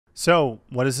So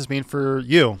what does this mean for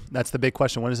you? That's the big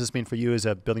question. What does this mean for you as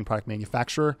a building product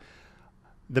manufacturer?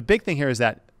 The big thing here is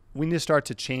that we need to start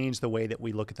to change the way that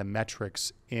we look at the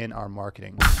metrics in our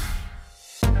marketing.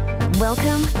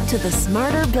 Welcome to the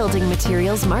Smarter Building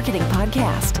Materials Marketing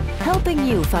Podcast, helping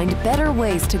you find better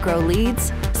ways to grow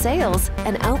leads, sales,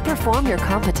 and outperform your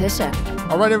competition.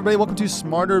 All right, everybody, welcome to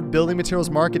Smarter Building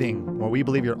Materials Marketing, where we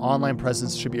believe your online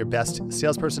presence should be your best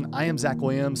salesperson. I am Zach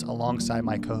Williams, alongside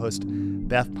my co-host,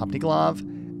 Beth Pomnikolov,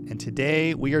 and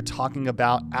today we are talking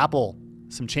about Apple,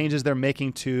 some changes they're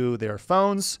making to their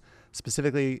phones,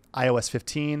 specifically iOS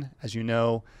 15. As you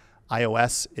know,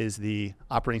 iOS is the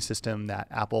operating system that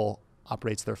Apple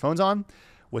operates their phones on,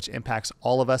 which impacts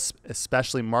all of us,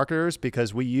 especially marketers,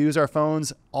 because we use our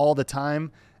phones all the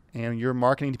time, and you're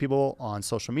marketing to people on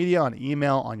social media, on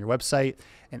email, on your website,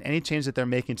 and any change that they're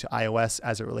making to iOS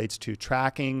as it relates to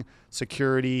tracking,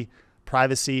 security,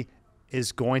 privacy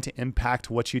is going to impact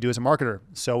what you do as a marketer.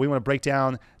 So we want to break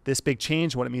down this big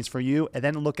change, what it means for you, and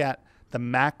then look at the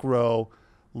macro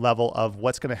level of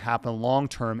what's going to happen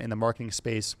long-term in the marketing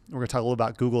space. We're going to talk a little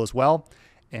about Google as well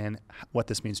and what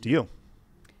this means to you.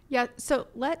 Yeah, so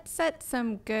let's set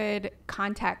some good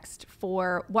context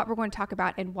for what we're going to talk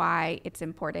about and why it's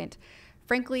important.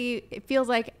 Frankly, it feels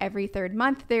like every third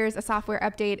month there's a software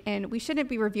update, and we shouldn't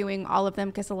be reviewing all of them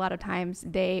because a lot of times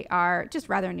they are just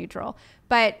rather neutral.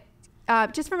 But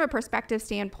just from a perspective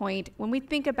standpoint, when we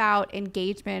think about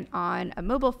engagement on a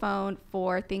mobile phone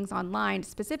for things online,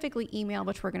 specifically email,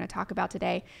 which we're going to talk about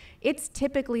today, it's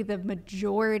typically the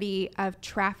majority of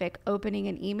traffic opening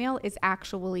an email is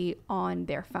actually on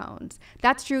their phones.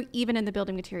 That's true even in the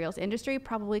building materials industry.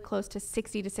 Probably close to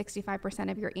 60 to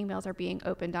 65% of your emails are being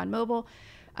opened on mobile.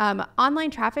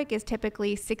 Online traffic is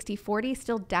typically 60-40,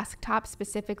 still desktop,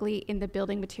 specifically in the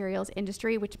building materials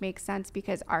industry, which makes sense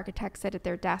because architects sit at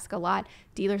their desk a lot.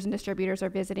 Dealers and distributors are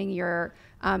visiting your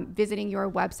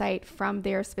website from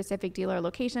their specific dealer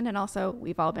location. And also,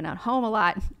 we've all been at home a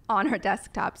lot on our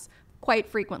desktops quite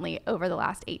frequently over the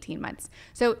last 18 months.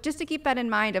 So just to keep that in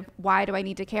mind of why do I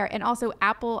need to care? And also,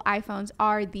 Apple iPhones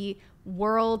are the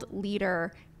world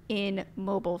leader in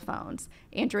mobile phones.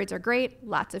 Androids are great.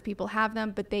 Lots of people have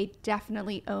them, but they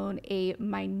definitely own a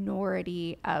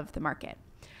minority of the market.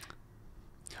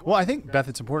 Well, I think, Beth,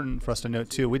 it's important for us to note,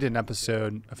 too, we did an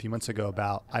episode a few months ago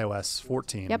about iOS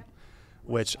 14,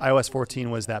 which iOS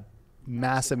 14 was that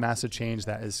massive change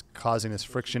that is causing this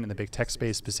friction in the big tech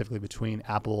space, specifically between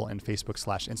Apple and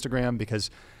Facebook/Instagram, because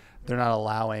they're not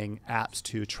allowing apps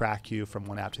to track you from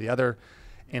one app to the other.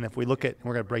 And if we look at,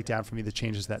 we're going to break down for me the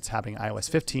changes that's happening in iOS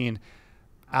 15,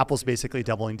 Apple's basically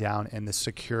doubling down in the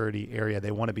security area.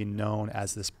 They want to be known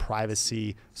as this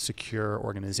privacy secure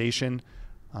organization,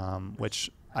 which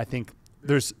I think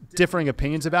there's differing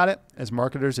opinions about it. As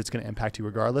marketers, it's going to impact you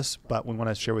regardless, but we want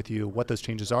to share with you what those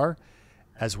changes are,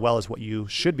 as well as what you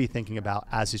should be thinking about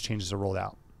as these changes are rolled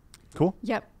out. Cool?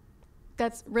 Yep.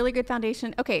 That's really good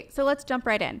foundation. Okay, so let's jump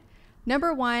right in.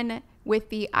 Number one, with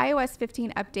the iOS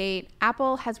 15 update,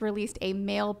 Apple has released a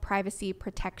mail privacy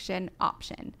protection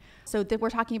option. So we're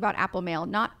talking about Apple Mail,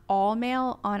 not all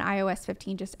mail on iOS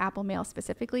 15, just Apple Mail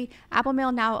specifically. Apple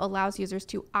Mail now allows users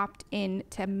to opt in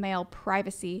to mail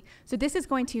privacy. So this is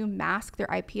going to mask their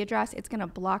IP address. It's going to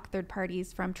block third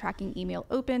parties from tracking email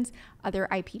opens, other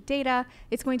IP data.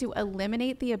 It's going to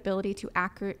eliminate the ability to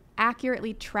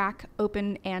accurately track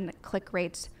open and click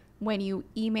rates when you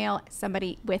email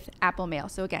somebody with Apple Mail.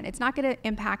 So again, it's not going to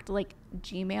impact like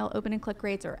Gmail open and click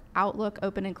rates or Outlook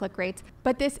open and click rates,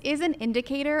 but this is an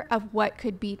indicator of what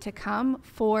could be to come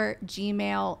for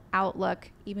Gmail, Outlook,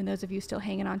 even those of you still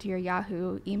hanging on to your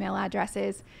Yahoo email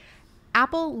addresses.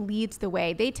 Apple leads the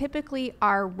way. They typically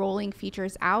are rolling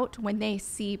features out when they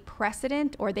see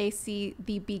precedent or they see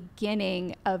the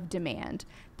beginning of demand.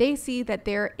 They see that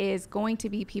there is going to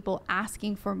be people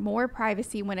asking for more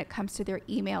privacy when it comes to their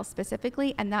email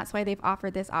specifically, and that's why they've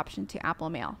offered this option to Apple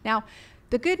Mail. Now,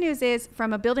 the good news is,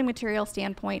 from a building material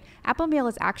standpoint, Apple Mail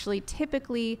is actually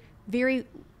typically is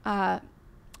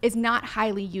not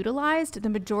highly utilized. The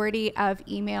majority of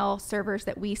email servers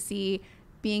that we see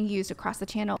being used across the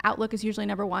channel, Outlook is usually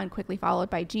number one, quickly followed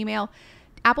by Gmail.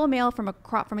 Apple Mail, from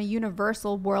a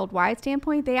universal worldwide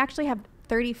standpoint, they actually have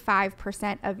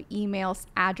 35% of email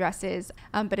addresses.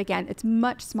 But again, it's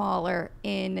much smaller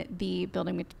in the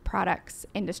building products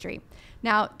industry.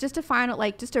 Now, just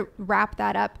to wrap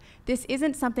that up, this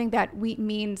isn't something that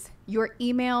means your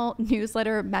email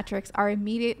newsletter metrics are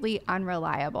immediately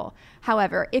unreliable.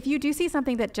 However, if you do see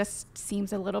something that just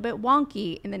seems a little bit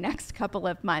wonky in the next couple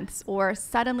of months, or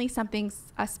suddenly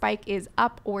a spike is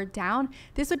up or down,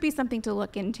 this would be something to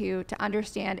look into to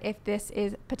understand if this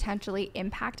is potentially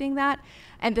impacting that.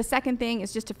 And the second thing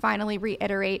is just to finally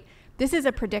reiterate, this is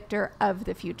a predictor of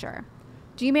the future.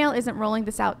 Gmail isn't rolling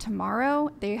this out tomorrow.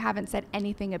 They haven't said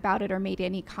anything about it or made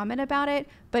any comment about it,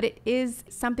 but it is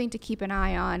something to keep an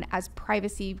eye on as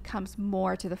privacy comes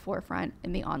more to the forefront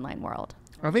in the online world.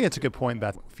 I think it's a good point,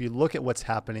 Beth. If you look at what's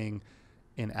happening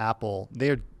in Apple,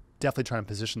 they're definitely trying to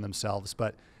position themselves.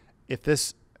 But if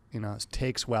this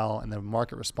takes well and the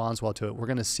market responds well to it, we're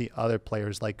going to see other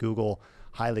players like Google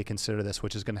highly consider this,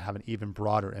 which is going to have an even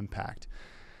broader impact.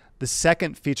 The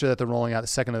second feature that they're rolling out, the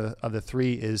second of the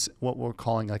three, is what we're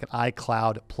calling like an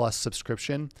iCloud Plus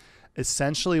subscription.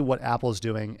 Essentially what Apple's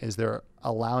doing is they're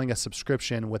allowing a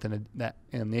subscription that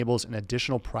enables an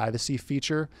additional privacy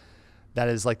feature that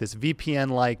is like this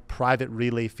VPN-like private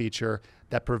relay feature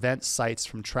that prevents sites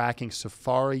from tracking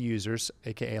Safari users,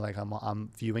 aka like I'm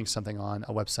viewing something on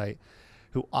a website,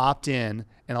 who opt in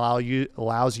and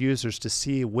allows users to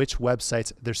see which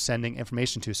websites they're sending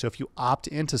information to. So if you opt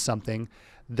into something,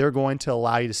 they're going to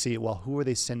allow you to see, well, who are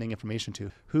they sending information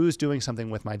to? Who's doing something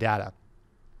with my data?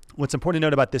 What's important to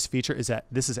note about this feature is that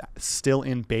this is still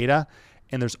in beta,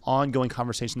 and there's ongoing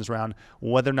conversations around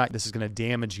whether or not this is going to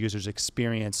damage users'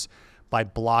 experience by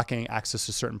blocking access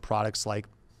to certain products like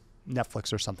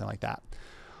Netflix or something like that.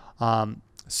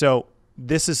 So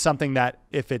this is something that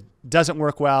if it doesn't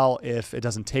work well, if it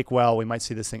doesn't take well, we might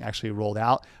see this thing actually rolled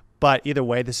out. But either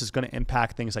way, this is going to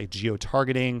impact things like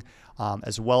geo-targeting,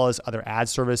 as well as other ad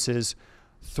services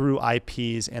through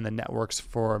IPs and the networks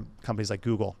for companies like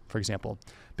Google, for example,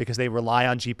 because they rely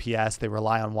on GPS, they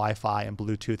rely on Wi-Fi and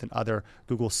Bluetooth and other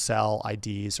Google cell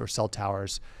IDs or cell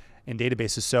towers and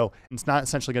databases. So it's not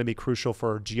essentially going to be crucial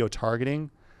for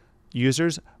geo-targeting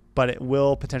users, but it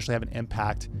will potentially have an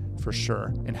impact for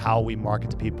sure in how we market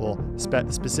to people,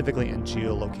 specifically in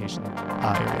geolocation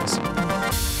areas.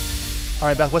 All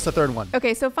right, Beth, what's the third one?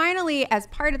 Okay, so finally, as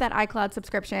part of that iCloud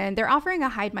subscription, they're offering a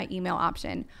hide my email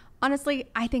option. Honestly,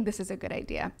 I think this is a good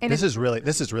idea. And this is really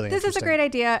This interesting. is a great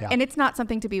idea, Yeah. and it's not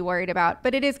something to be worried about,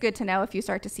 but it is good to know if you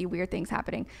start to see weird things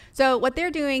happening. So what they're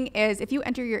doing is if you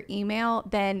enter your email,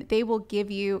 then they will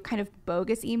give you kind of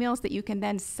bogus emails that you can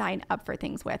then sign up for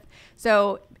things with.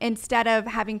 So instead of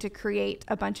having to create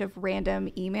a bunch of random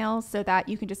emails so that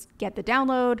you can just get the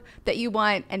download that you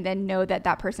want and then know that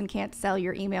that person can't sell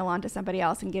your email on to somebody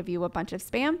else and give you a bunch of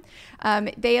spam,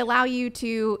 they allow you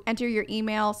to enter your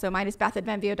email. So mine is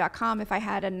beth@venveo.com. If I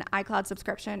had an iCloud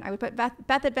subscription, I would put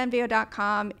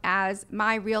beth@venveo.com as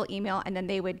my real email, and then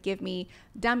they would give me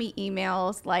dummy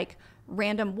emails like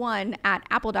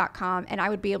random1@apple.com, and I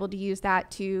would be able to use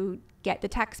that to get the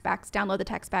tech specs, download the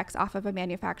tech specs off of a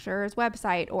manufacturer's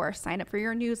website, or sign up for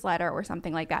your newsletter or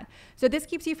something like that. So this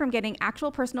keeps you from getting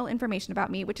actual personal information about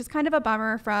me, which is kind of a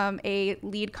bummer from a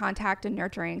lead contact and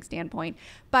nurturing standpoint.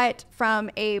 But from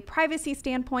a privacy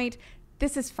standpoint,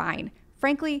 this is fine.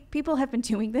 Frankly, people have been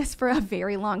doing this for a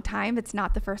very long time. It's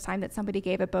not the first time that somebody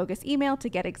gave a bogus email to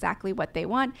get exactly what they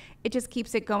want. It just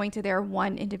keeps it going to their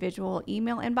one individual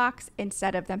email inbox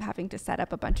instead of them having to set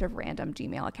up a bunch of random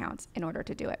Gmail accounts in order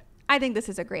to do it. I think this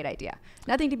is a great idea.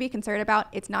 Nothing to be concerned about.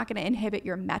 It's not going to inhibit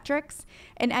your metrics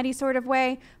in any sort of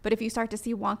way. But if you start to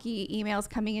see wonky emails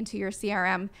coming into your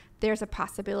CRM, there's a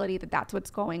possibility that that's what's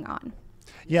going on.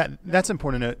 Yeah, that's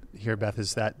important to note here, Beth,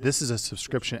 is that this is a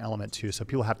subscription element too. So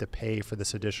people have to pay for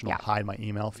this additional hide my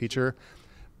email feature.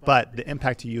 But the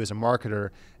impact to you as a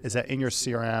marketer is that in your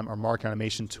CRM or marketing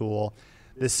automation tool,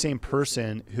 this same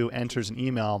person who enters an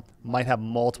email might have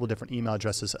multiple different email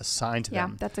addresses assigned to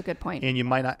them. Yeah, that's a good point. And you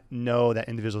might not know that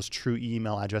individual's true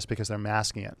email address because they're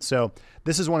masking it. So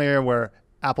this is one area where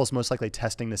Apple's most likely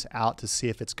testing this out to see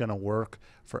if it's going to work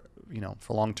for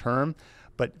long term.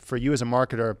 But for you as a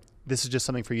marketer, this is just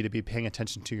something for you to be paying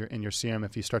attention to in your CRM.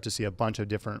 If you start to see a bunch of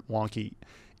different wonky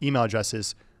email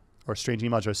addresses or strange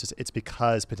email addresses, it's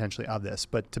because potentially of this.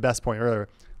 But to Beth's point earlier,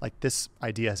 like this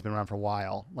idea has been around for a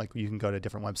while. Like you can go to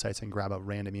different websites and grab a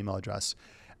random email address.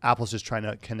 Apple's just trying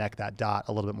to connect that dot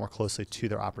a little bit more closely to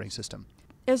their operating system.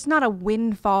 There's not a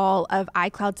windfall of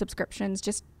iCloud subscriptions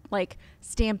just like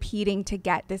stampeding to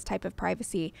get this type of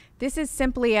privacy. This is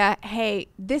simply a, hey,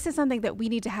 this is something that we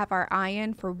need to have our eye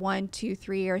in for 1, 2,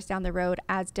 3 years down the road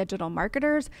as digital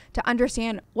marketers to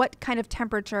understand what kind of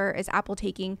temperature is Apple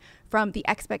taking from the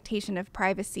expectation of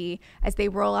privacy as they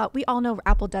roll out. We all know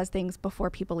Apple does things before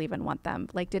people even want them.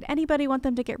 Like, did anybody want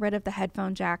them to get rid of the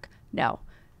headphone jack? No.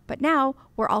 But now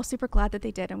we're all super glad that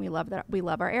they did, and we love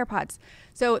our AirPods.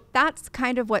 So that's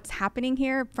kind of what's happening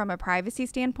here from a privacy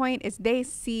standpoint, is they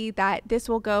see that this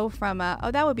will go from a,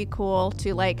 oh, that would be cool,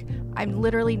 to like, I'm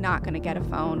literally not going to get a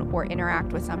phone or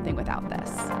interact with something without this.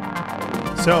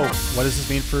 So what does this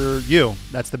mean for you?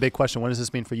 That's the big question. What does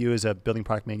this mean for you as a building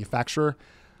product manufacturer?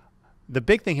 The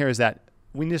big thing here is that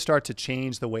we need to start to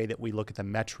change the way that we look at the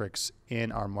metrics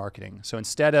in our marketing. So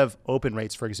instead of open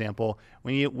rates, for example,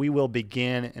 we will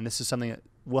begin, and this is something that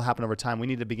will happen over time, we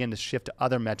need to begin to shift to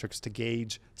other metrics to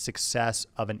gauge success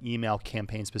of an email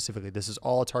campaign specifically. This is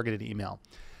all targeted email.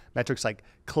 Metrics like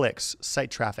clicks, site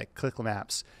traffic, click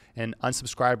maps, and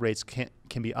unsubscribe rates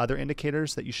can be other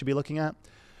indicators that you should be looking at.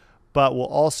 But we'll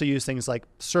also use things like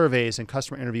surveys and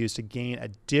customer interviews to gain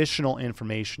additional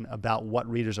information about what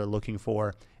readers are looking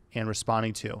for and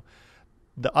responding to.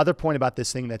 The other point about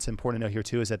this thing that's important to know here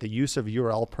too is that the use of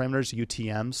URL parameters,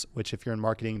 UTMs, which if you're in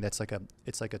marketing, it's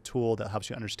like a tool that helps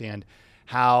you understand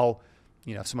how,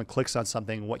 if someone clicks on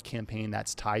something, what campaign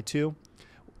that's tied to,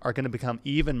 are going to become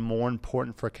even more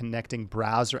important for connecting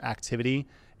browser activity,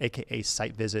 aka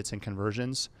site visits and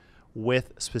conversions,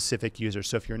 with specific users.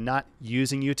 So if you're not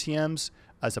using UTMs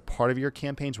as a part of your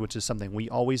campaigns, which is something we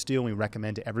always do and we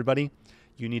recommend to everybody,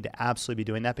 you need to absolutely be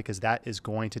doing that, because that is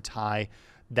going to tie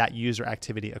that user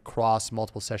activity across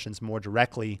multiple sessions more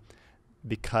directly,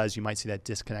 because you might see that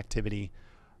disconnectivity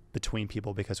between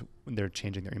people because they're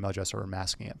changing their email address or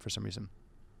masking it for some reason.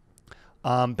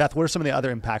 Beth, what are some of the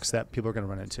other impacts that people are going to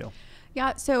run into?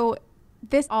 Yeah, so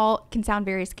this all can sound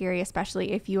very scary,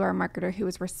 especially if you are a marketer who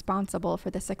is responsible for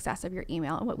the success of your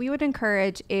email. And what we would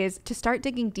encourage is to start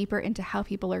digging deeper into how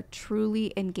people are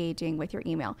truly engaging with your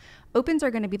email. Opens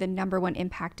are going to be the #1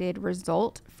 impacted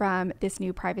result from this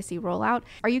new privacy rollout.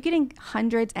 Are you getting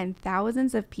hundreds and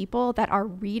thousands of people that are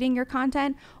reading your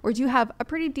content, or do you have a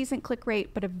pretty decent click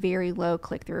rate but a very low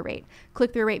click-through rate?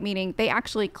 Click-through rate meaning they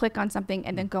actually click on something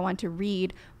and then go on to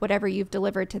read whatever you've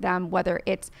delivered to them, whether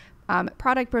it's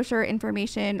product brochure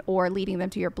information or leading them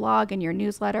to your blog and your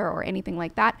newsletter or anything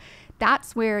like that.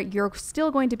 That's where you're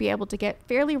still going to be able to get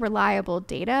fairly reliable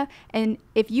data. And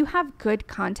if you have good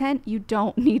content, you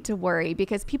don't need to worry,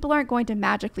 because people aren't going to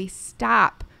magically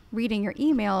stop reading your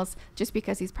emails just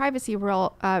because these privacies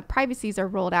are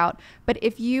rolled out. But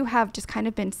if you have just kind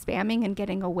of been spamming and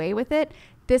getting away with it,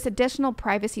 this additional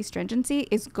privacy stringency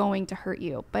is going to hurt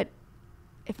you. But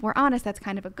if we're honest, that's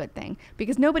kind of a good thing,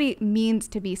 because nobody means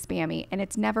to be spammy, and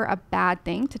it's never a bad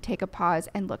thing to take a pause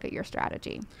and look at your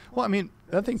strategy. Well, I mean,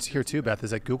 the other thing here too, Beth, is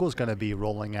that Google's going to be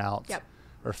rolling out,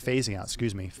 or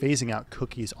phasing out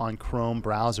cookies on Chrome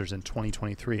browsers in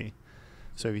 2023.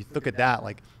 So if you look at that,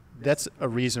 like, that's a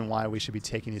reason why we should be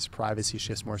taking these privacy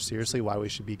shifts more seriously, why we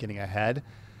should be getting ahead,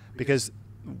 because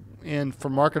and for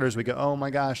marketers, we go, oh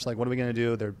my gosh, like, what are we going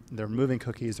to do? They're moving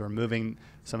cookies, they're moving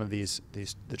some of the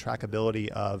trackability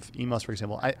of emails, for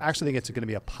example. I actually think it's going to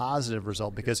be a positive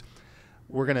result, because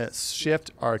we're going to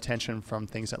shift our attention from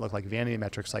things that look like vanity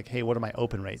metrics, like, hey, what are my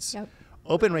open rates? Yep.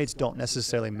 Open rates don't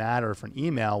necessarily matter for an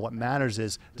email. What matters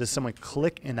is, does someone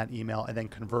click in that email and then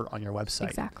convert on your website?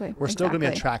 Exactly. We're still going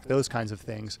to track those kinds of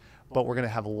things, but we're going to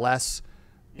have less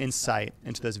insight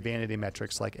into those vanity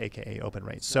metrics, like AKA open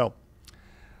rates. So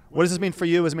what does this mean for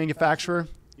you as a manufacturer?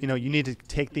 You need to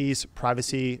take these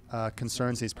privacy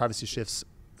concerns, these privacy shifts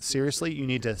seriously. You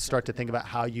need to start to think about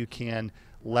how you can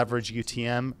leverage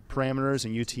UTM parameters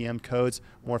and UTM codes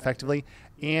more effectively.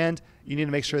 And you need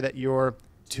to make sure that you're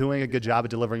doing a good job of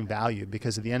delivering value,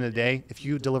 because at the end of the day, if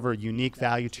you deliver unique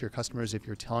value to your customers, if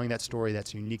you're telling that story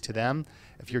that's unique to them,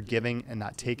 if you're giving and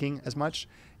not taking as much,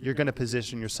 you're going to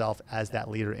position yourself as that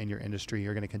leader in your industry.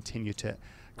 You're going to continue to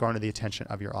garner the attention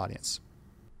of your audience.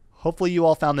 Hopefully you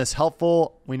all found this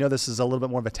helpful. We know this is a little bit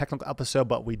more of a technical episode,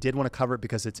 but we did want to cover it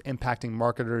because it's impacting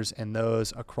marketers and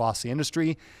those across the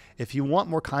industry. If you want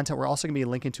more content, we're also going to be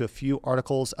linking to a few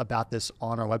articles about this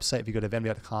on our website. If you go to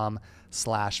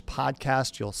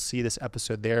venveo.com/podcast, you'll see this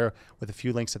episode there with a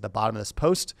few links at the bottom of this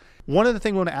post. One other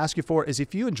thing we want to ask you for is,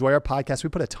 if you enjoy our podcast, we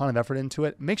put a ton of effort into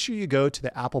it. Make sure you go to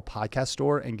the Apple Podcast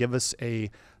Store and give us a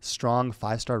strong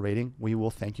 5-star rating. We will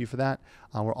thank you for that.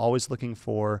 We're always looking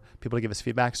for people to give us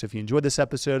feedback. So if you enjoyed this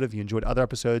episode, if you enjoyed other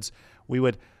episodes, we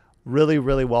would really,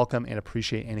 really welcome and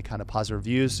appreciate any kind of positive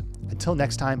reviews. Until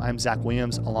next time, I'm Zach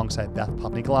Williams alongside Beth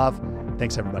Popnikolov.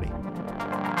 Thanks, everybody.